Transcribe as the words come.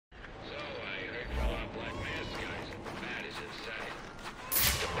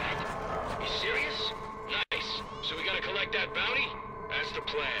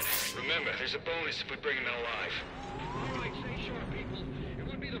there's a bonus if we bring him in alive. All right, stay sharp, people. It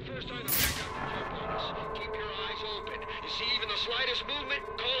wouldn't be the first time the bad guy would jump on us. Keep your eyes open. You see even the slightest movement,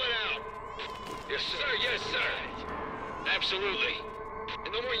 call it out. Yes, sir. Yes, sir. Absolutely.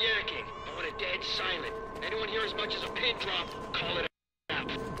 And no more yakking. I want it dead silent. Anyone hear as much as a pin drop, call it out.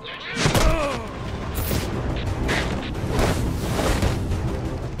 Let's go.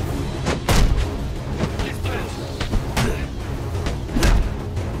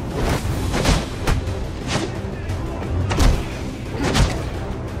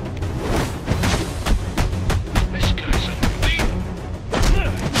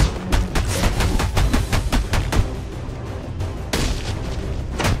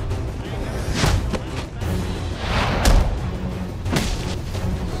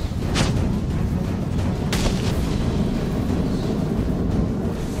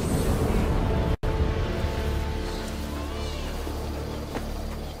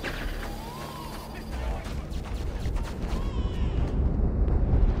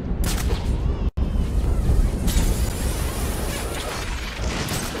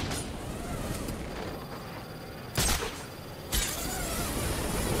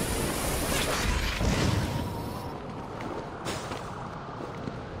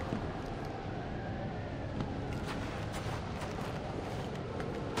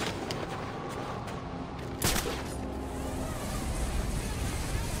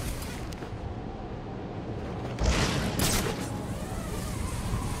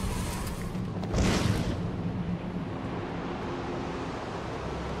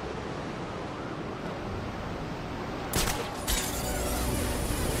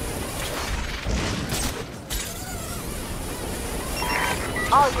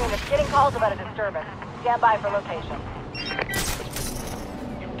 All units getting calls about a disturbance. Stand by for location.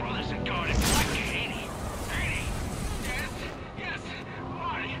 Your brother's in guard at Black 80. 80? Yes, yes,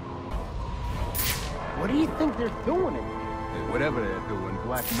 why? What do you think they're doing in Hey, whatever they're doing,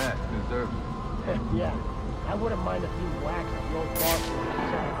 Black Mask deserves it. here? Yeah, I wouldn't mind a few whacks of the old boss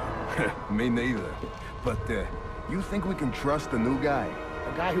myself. Me neither. But, you think we can trust the new guy?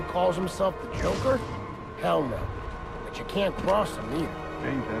 A guy who calls himself the Joker? Hell no. But you can't cross him either.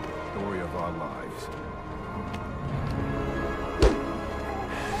 Ain't that the story of our lives?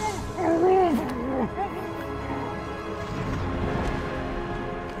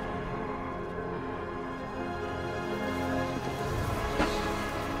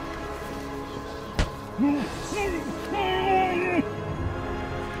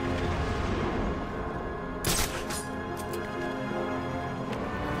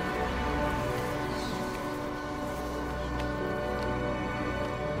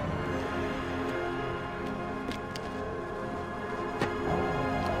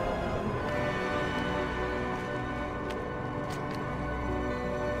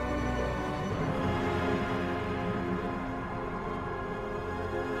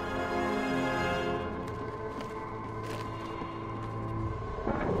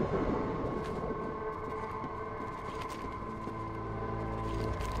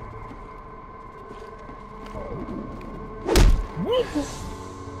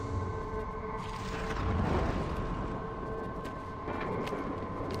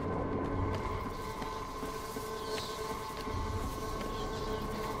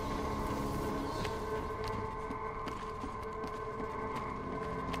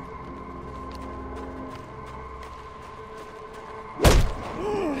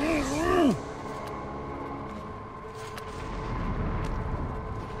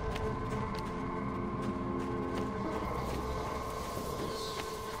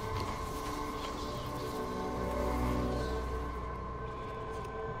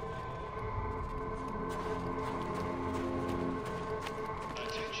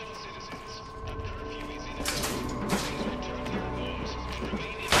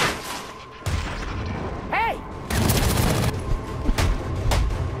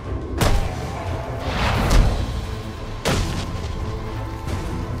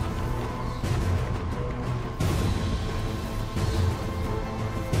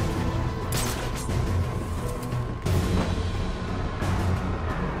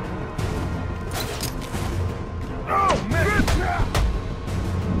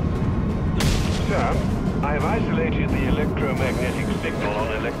 I have isolated the electromagnetic signal on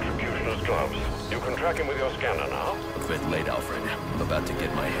electrocutioner's gloves. You can track him with your scanner now. A bit late, Alfred. I'm about to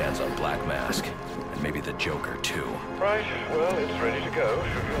get my hands on Black Mask. And maybe the Joker, too. Right. Well, it's ready to go,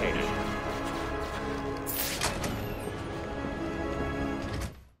 should you need it.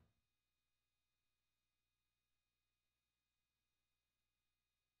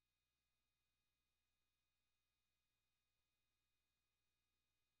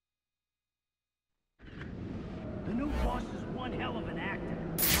 one hell of an actor.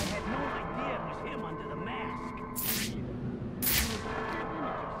 I had no idea it was him under the mask.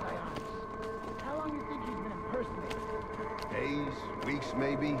 How long do you think he's been impersonating? Days, weeks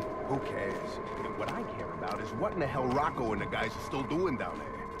maybe? Who cares? What I care about is what in the hell Rocco and the guys are still doing down there.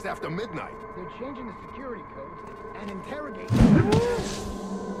 It's after midnight. They're changing the security codes and interrogating.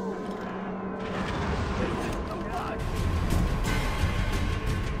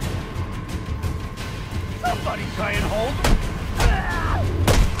 Somebody try and hold him.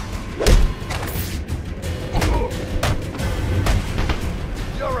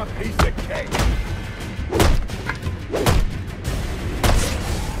 You're a piece of cake.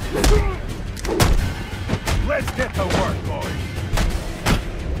 Let's get to work, boys.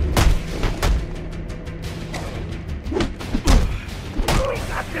 We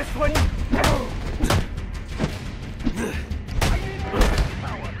got this one.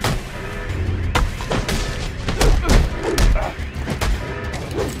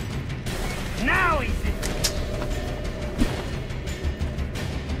 Now he's in.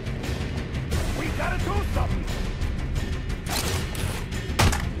 We gotta do something.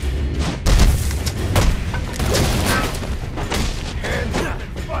 Hands up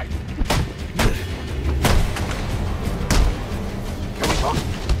and fight. Can we talk?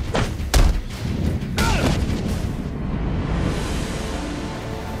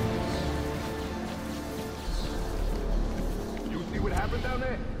 You see what happened down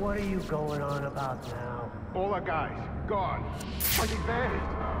there? What are you going on about now? All our guys, gone. Like he vanished.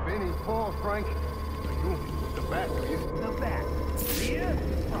 Vinny, Paul, Frank. You, the bat, are you? The bat. Here?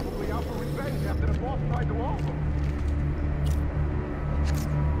 Probably out for revenge after the boss tried to off him.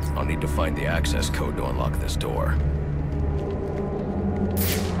 I'll need to find the access code to unlock this door.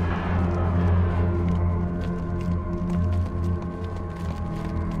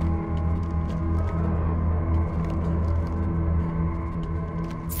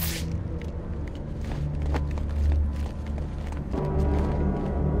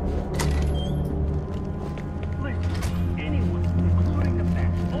 Listen, anyone, including the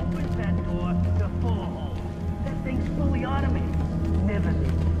bat, opens that door, the full hole. That thing's fully automated. Never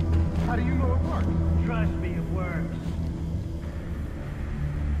did. How do you know it works? Trust me, it works.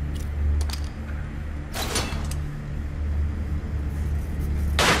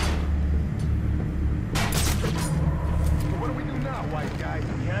 So what do we do now, white guy?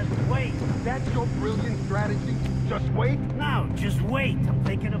 Just wait. That's your brilliant strategy? Just wait? No, just wait. I'm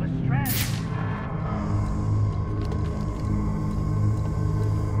thinking of a strategy.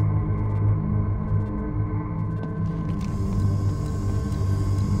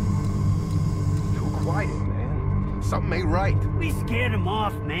 Too quiet, man. Something ain't right. We scared him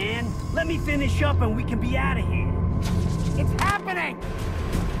off, man. Let me finish up and we can be out of here. It's happening!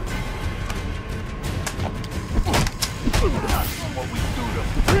 What we do to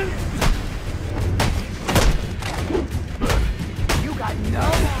You got no...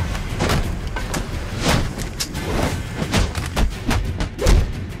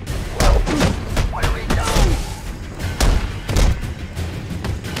 What do we do?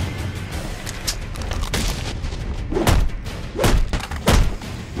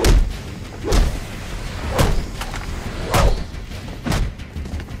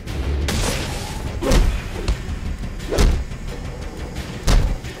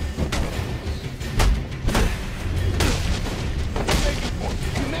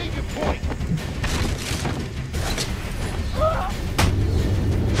 You made your point.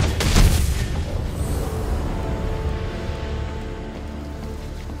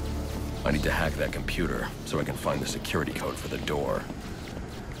 I need to hack that computer so I can find the security code for the door.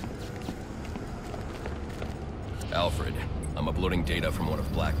 Alfred, I'm uploading data from one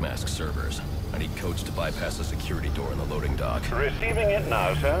of Black Mask's servers. I need codes to bypass the security door in the loading dock. Receiving it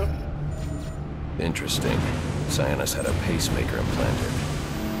now, sir. Interesting. Cyanus had a pacemaker implanted.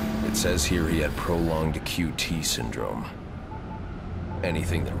 It says here he had prolonged QT syndrome.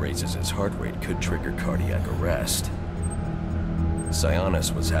 Anything that raises his heart rate could trigger cardiac arrest.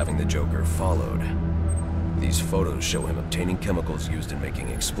 Cyanus was having the Joker followed. These photos show him obtaining chemicals used in making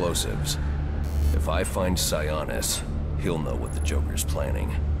explosives. If I find Cyanus, he'll know what the Joker's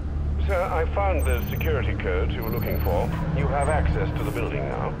planning. Sir, I found the security codes you were looking for. You have access to the building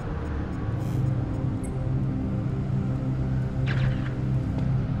now.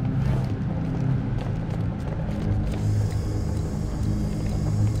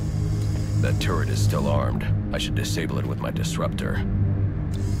 That turret is still armed. I should disable it with my disruptor.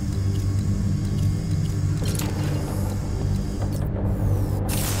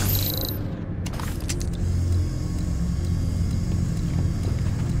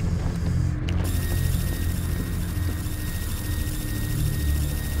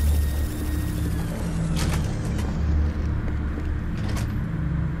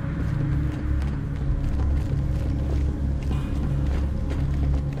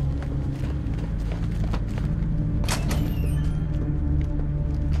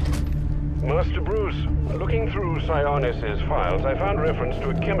 Master Bruce, looking through Sionis' files, I found reference to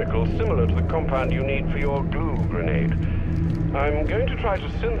a chemical similar to the compound you need for your glue grenade. I'm going to try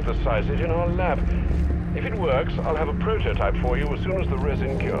to synthesize it in our lab. If it works, I'll have a prototype for you as soon as the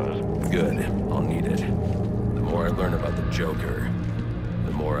resin cures. Good. I'll need it. The more I learn about the Joker,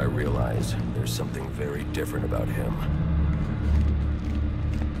 the more I realize there's something very different about him.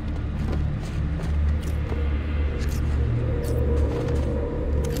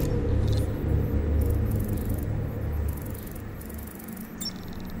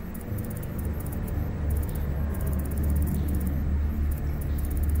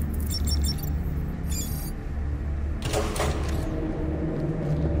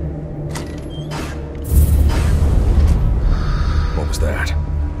 What was that?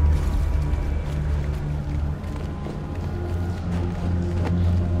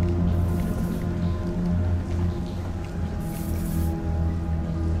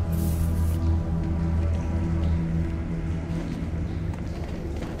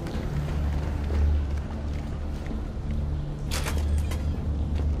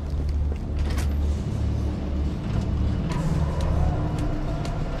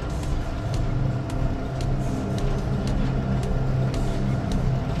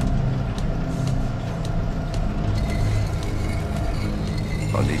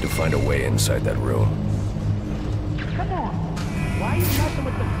 I'll need to find a way inside that room. Come on! Why are you messing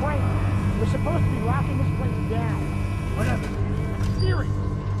with the crane? We're supposed to be locking this place down. Whatever. Serious!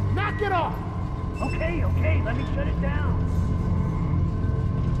 Knock it off! Okay, let me shut it down.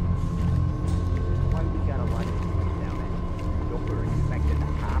 Why we gotta lock this place down, man? Joker expected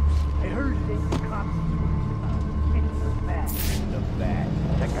the cops. I heard it ain't the cops he's worried about. It's the bat. The bat.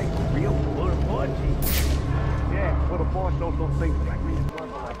 That guy's for real? Or the party. Yeah, well, the boss knows those things like me.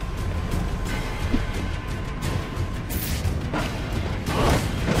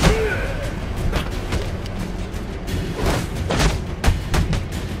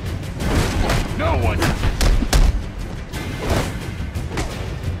 No one!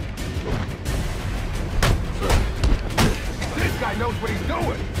 This guy knows what he's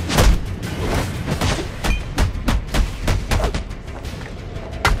doing!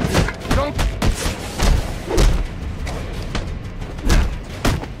 Don't...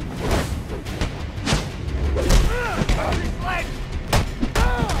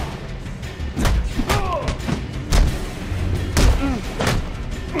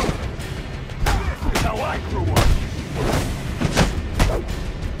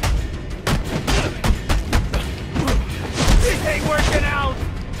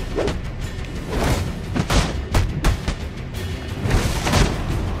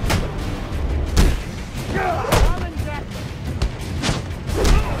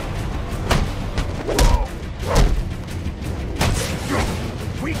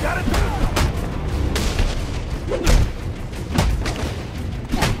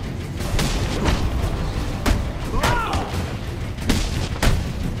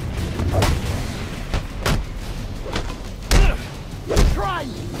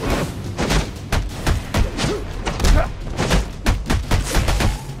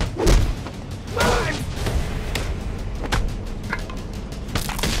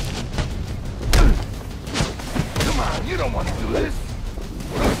 You don't want to do this!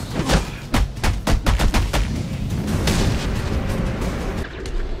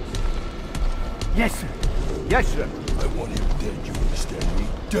 Yes, sir. Yes, sir. I want him dead, you understand me?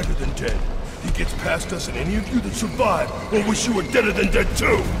 Deader than dead. He gets past us and any of you that survive will wish you were deader than dead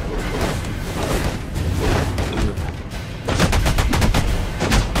too!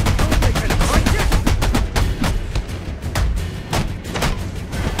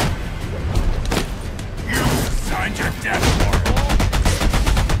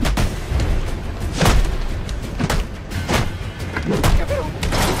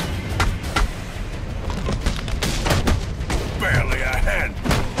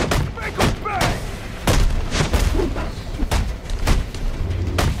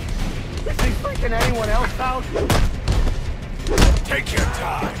 Anyone else out? Take your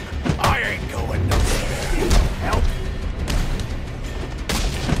time. I ain't going nowhere. Help?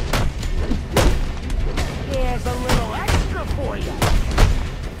 Here's a little extra for you.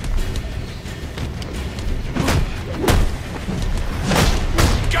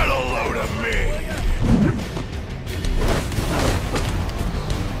 Get a load of me!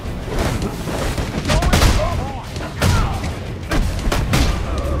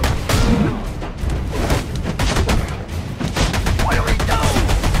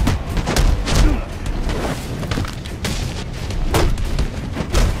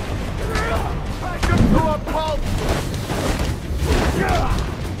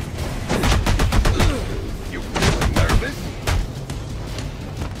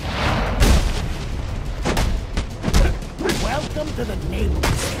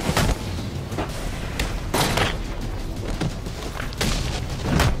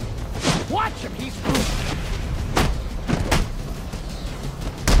 Watch him, he's...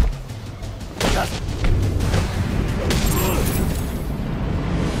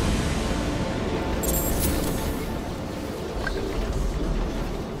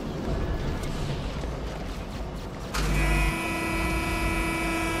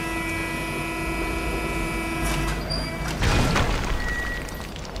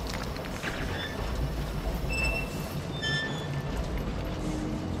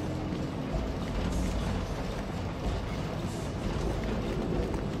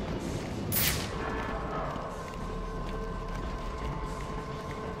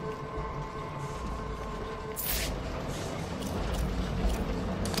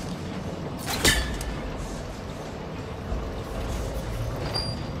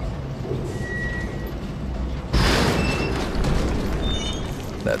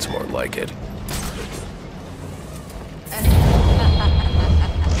 That's more like it.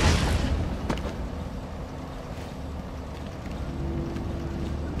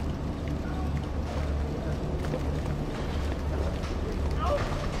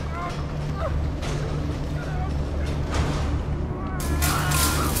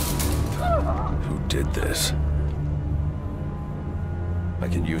 Who did this? I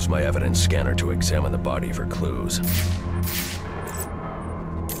can use my evidence scanner to examine the body for clues.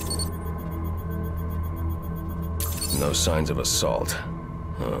 No signs of assault.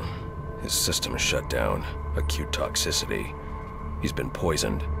 Huh. His system is shut down. Acute toxicity. He's been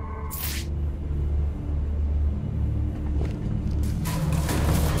poisoned.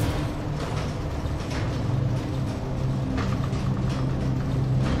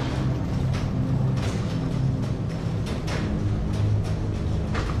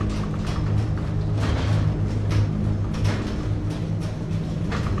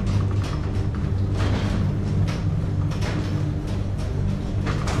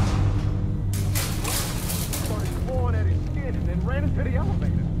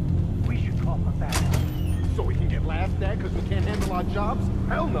 Jobs?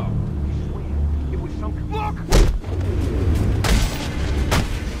 Hell no.